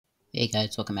Hey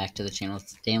guys, welcome back to the channel.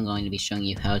 Today I'm going to be showing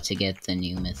you how to get the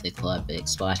new mythical epic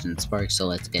Splash and Spark, so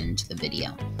let's get into the video.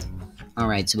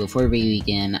 Alright, so before we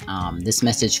begin, this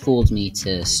message fooled me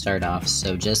to start off,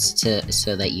 so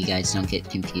so that you guys don't get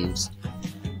confused.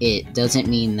 It doesn't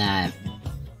mean that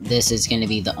this is going to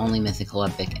be the only mythical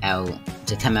epic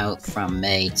to come out from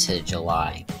May to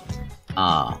July.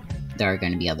 There are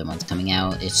going to be other ones coming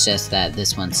out. It's just that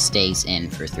this one stays in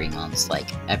for 3 months like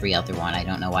every other one. I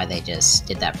don't know why they just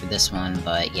did that for this one,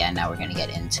 but yeah, now we're going to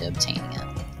get into obtaining it.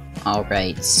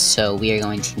 Alright, so we are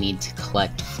going to need to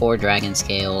collect 4 dragon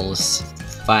scales,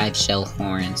 5 shell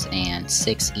horns, and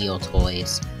 6 eel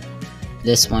toys.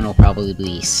 This one will probably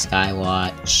be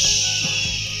Skywatch,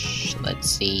 let's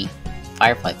see,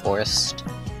 Firefly Forest.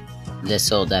 This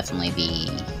will definitely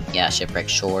be, yeah, Shipwreck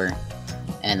Shore.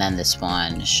 And then this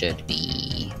one should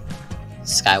be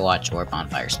Skywatch or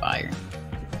Bonfire Spire.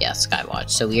 Yeah,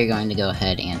 Skywatch. So we are going to go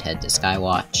ahead and head to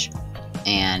Skywatch,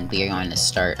 and we are going to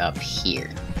start up here.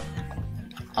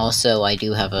 Also, I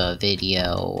do have a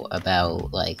video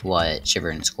about like what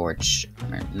Shiver and Scorch,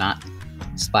 or not,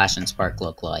 Splash and Spark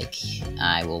look like.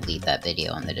 I will leave that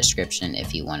video in the description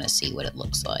if you want to see what it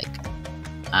looks like.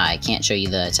 I can't show you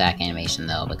the attack animation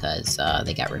though because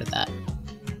they got rid of that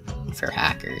for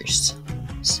hackers.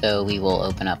 So we will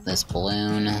open up this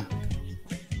balloon,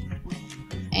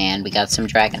 and we got some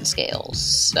dragon scales.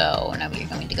 So now we are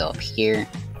going to go up here.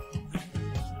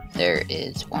 There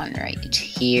is one right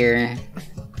here,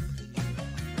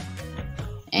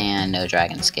 and no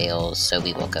dragon scales, so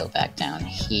we will go back down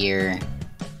here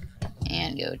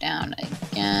and go down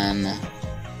again.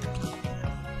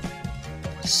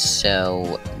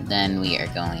 So then we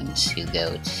are going to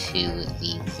go to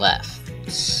the left,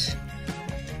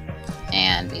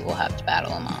 and we will have to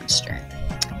battle a monster.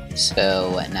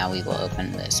 So now we will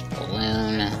open this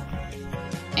balloon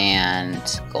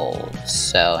and gold.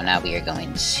 So now we are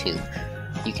going to,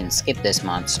 you can skip this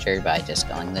monster by just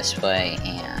going this way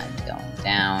and going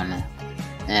down,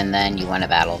 and then you want to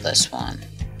battle this one.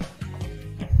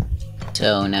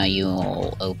 So now you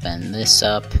will open this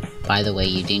up. By the way,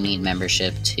 you do need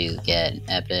membership to get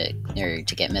epic, or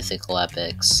to get mythical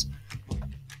epics.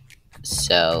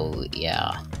 So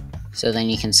yeah. So then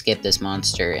you can skip this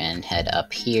monster and head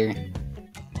up here.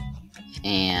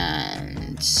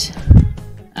 And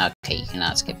okay, you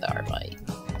cannot skip the Arbite.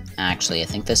 Actually, I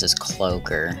think this is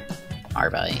Cloaker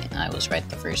Arbite. I was right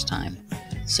the first time.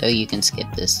 So you can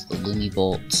skip this Lumi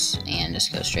Bolts and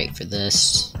just go straight for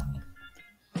this.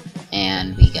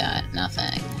 And we got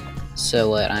nothing. So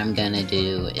what I'm gonna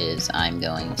do is I'm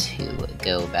going to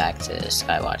go back to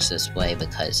Skywatch this way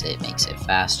because it makes it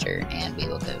faster, and we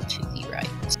will go to the right.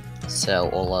 So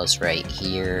Ola's right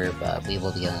here, but we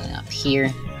will be going up here,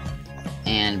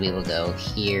 and we will go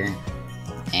here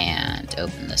and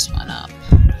open this one up.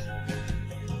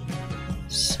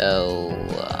 So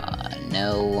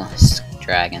no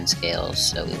dragon scales,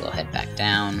 so we will head back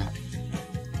down,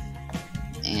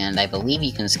 and I believe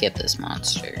you can skip this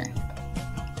monster.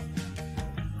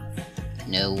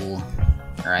 No,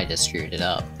 or I just screwed it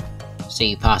up. So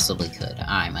you possibly could.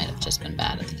 I might have just been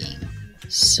bad at the game.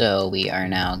 So we are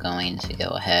now going to go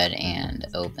ahead and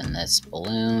open this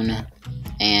balloon,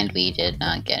 and we did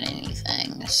not get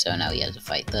anything. So now we have to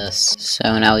fight this.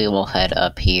 So now we will head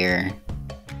up here.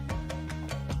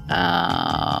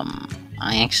 I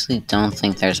actually don't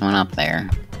think there's one up there.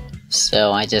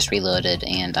 So I just reloaded,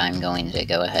 and I'm going to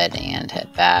go ahead and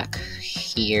head back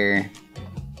here.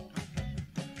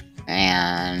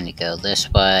 And go this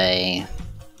way,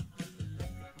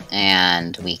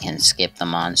 and we can skip the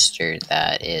monster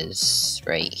that is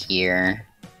right here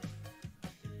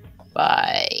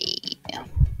by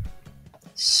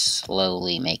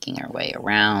slowly making our way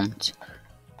around,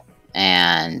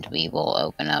 and we will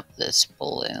open up this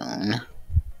balloon.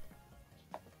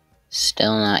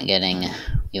 Still not getting,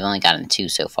 we've only gotten 2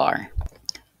 so far.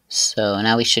 So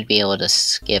now we should be able to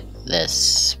skip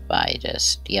this by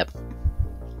just, yep.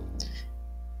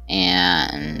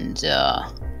 And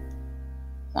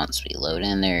once we load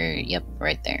in there, yep,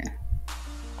 right there.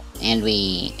 And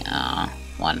we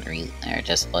want to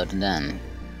just load it in.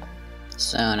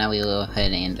 So now we will go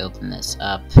ahead and open this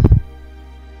up,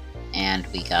 and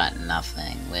we got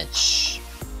nothing, which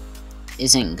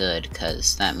isn't good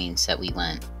because that means that we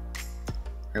went,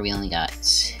 or we only got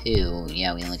 2.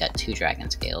 Yeah, we only got 2 dragon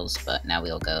scales, but now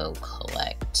we'll go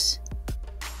collect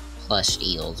plushed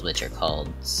eels, which are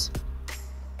called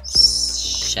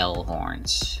shell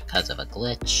horns because of a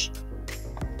glitch.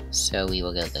 So we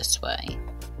will go this way.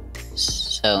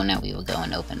 So now we will go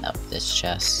and open up this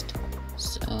chest.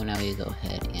 So now we go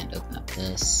ahead and open up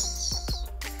this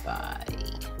by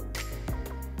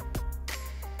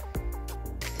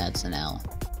that's an L.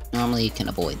 Normally you can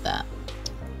avoid that.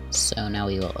 So now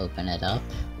we will open it up.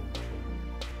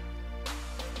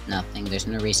 Nothing. There's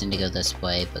no reason to go this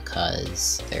way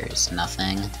because there's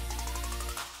nothing.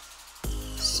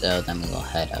 So then we will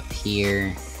head up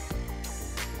here.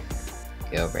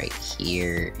 Go right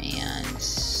here and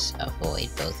avoid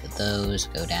both of those.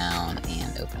 Go down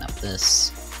and open up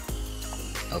this.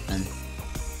 Open.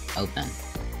 Open.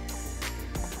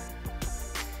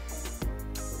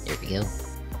 There we go.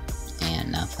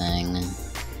 And nothing.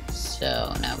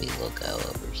 So now we will go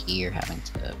over here, having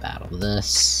to battle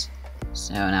this.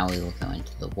 So now we will go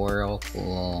into the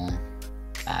whirlpool,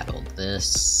 battle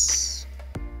this,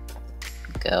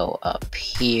 go up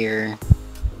here,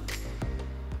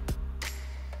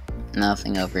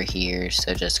 nothing over here,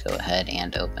 so just go ahead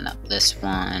and open up this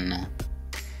one.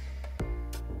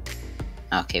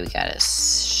 Okay, we got a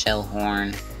shell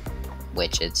horn,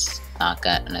 which it's not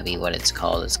gonna be what it's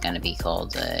called. It's gonna be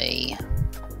called a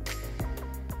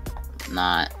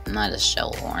not a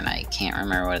shell horn. I can't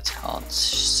remember what it's called.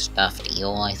 Stuffed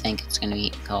eel, I think it's gonna be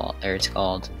called, or it's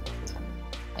called.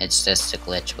 It's just a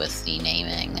glitch with the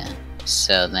naming.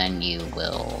 So then you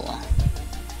will,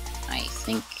 I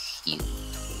think you,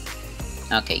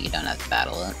 okay, you don't have to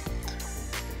battle it.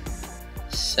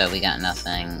 So we got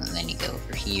nothing. Then you go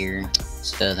over here.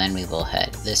 So then we will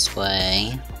head this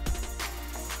way,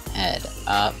 head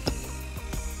up,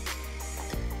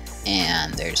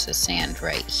 and there's the sand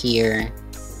right here,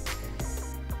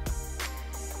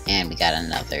 and we got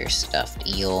another stuffed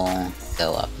eel.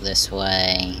 Go up this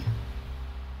way.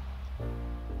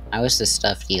 I wish the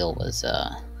stuffed eel was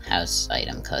a house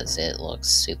item because it looks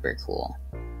super cool.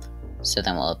 So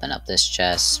then we'll open up this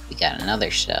chest. We got another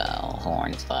shell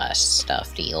horn /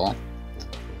 stuffed eel.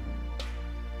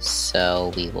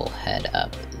 So we will head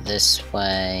up this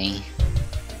way.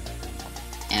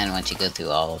 And once you go through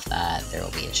all of that, there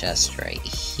will be a chest right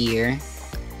here.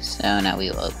 So now we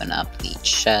will open up the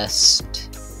chest.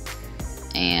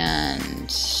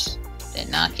 And did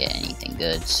not get anything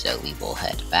good, so we will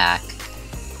head back.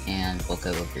 And we'll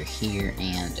go over here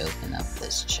and open up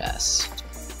this chest.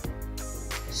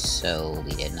 So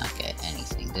we did not get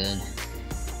anything good.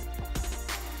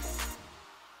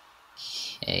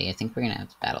 Okay, I think we're gonna have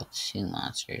to battle 2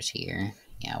 monsters here.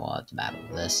 Yeah, we'll have to battle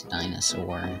this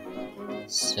dinosaur.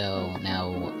 So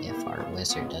now if our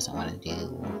wizard doesn't want to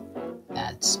do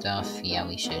bad stuff, yeah,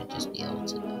 we should just be able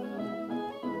to.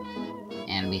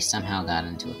 And we somehow got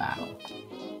into a battle.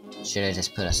 Should have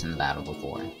just put us in the battle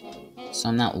before. So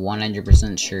I'm not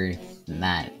 100% sure if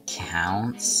that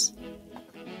counts,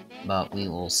 but we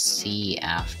will see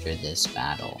after this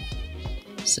battle.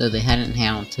 So they hadn't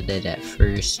counted it at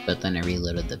first, but then I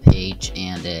reloaded the page,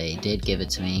 and they did give it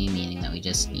to me, meaning that we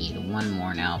just need 1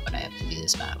 more now, but I have to do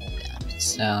this battle again.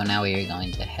 So now we are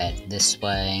going to head this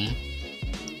way,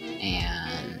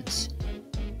 and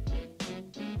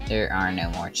there are no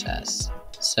more chests.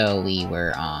 So we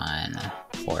were on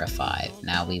 4 of 5.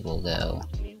 Now we will go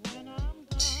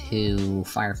to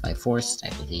Firefly Forest, I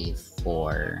believe,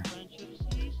 for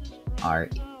our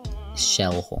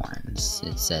shell horns.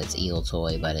 It says eel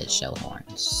toy, but it's shell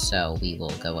horns. So we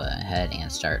will go ahead and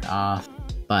start off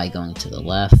by going to the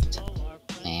left,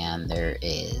 and there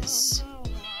is,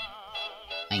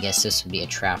 I guess this would be a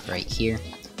trap right here.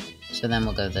 So then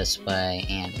we'll go this way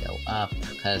and go up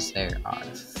because there are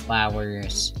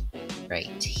flowers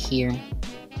right here.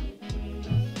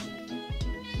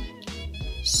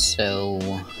 So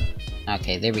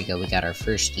okay, there we go, we got our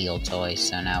first eel toy,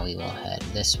 so now we will head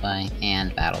this way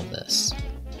and battle this.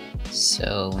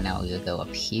 So now we will go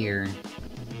up here,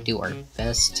 do our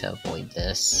best to avoid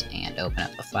this, and open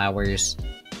up the flowers.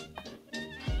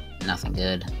 Nothing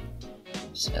good.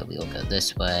 So we will go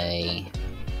this way.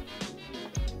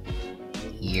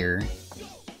 Here.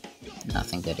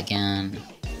 Nothing good again.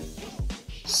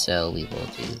 So we will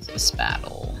do this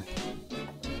battle.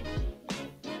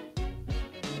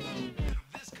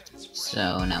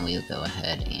 So now we will go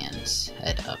ahead and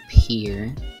head up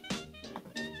here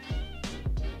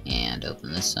and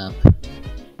open this up.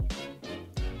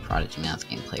 Prodigy Mouth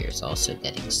Game player is also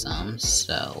getting some,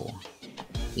 so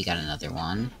we got another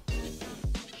one.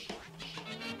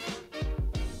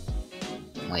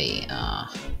 Wait,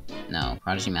 no,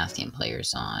 Prodigy Mouth Game player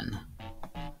is on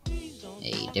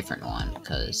a different one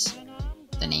because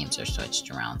the names are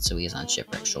switched around, so he's on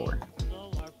Shipwreck Shore.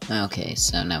 Okay,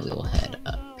 so now we will head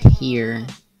up here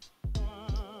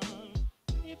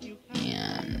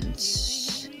and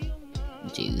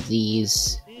do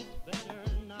these.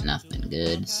 Nothing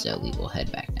good, so we will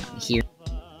head back down here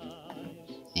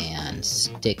and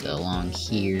stick along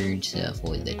here to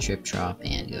avoid the trip drop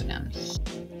and go down here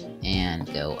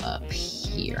and go up here.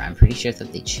 here. I'm pretty sure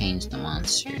that they changed the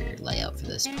monster layout for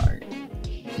this part.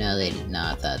 No, they did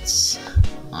not. That's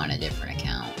on a different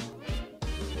account.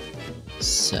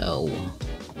 So,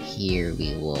 here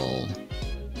we will...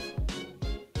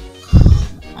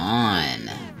 Come on!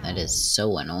 That is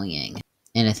so annoying.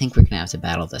 And I think we're gonna have to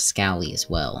battle the Scally as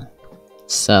well.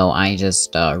 So, I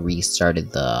just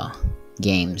restarted the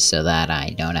game so that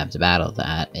I don't have to battle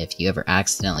that. If you ever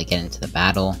accidentally get into the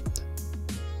battle,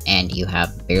 and you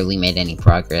have barely made any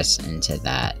progress into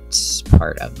that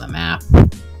part of the map,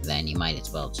 then you might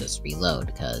as well just reload,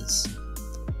 because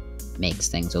it makes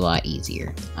things a lot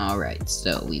easier. Alright,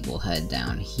 so we will head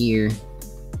down here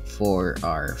for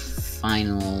our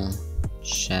final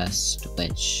chest,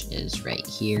 which is right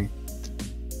here.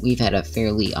 We've had a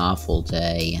fairly awful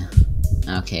day.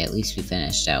 Okay, at least we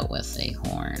finished out with a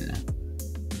horn.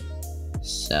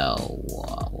 So,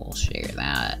 we'll share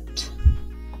that.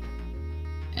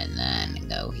 And then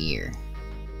go here.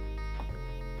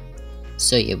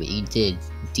 So yeah, we did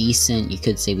decent. You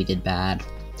could say we did bad.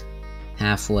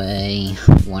 Halfway,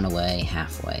 one away,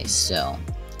 halfway. So,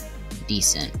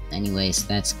 decent. Anyways,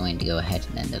 that's going to go ahead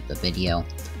and end up the video.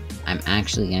 I'm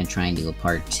actually going to try and do a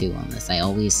part 2 on this. I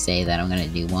always say that I'm going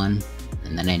to do one,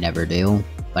 and then I never do.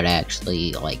 But I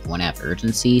actually, like, want to have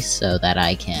urgency so that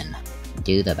I can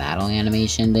do the battle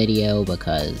animation video,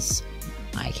 because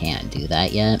I can't do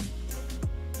that yet.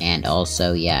 And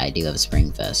also, yeah, I do have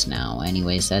Springfest now.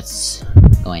 Anyways, that's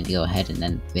going to go ahead and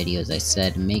end the video. As I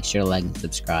said, make sure to like and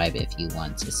subscribe if you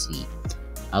want to see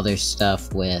other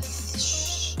stuff with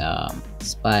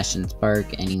Splash and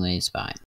Spark. Anyways, bye.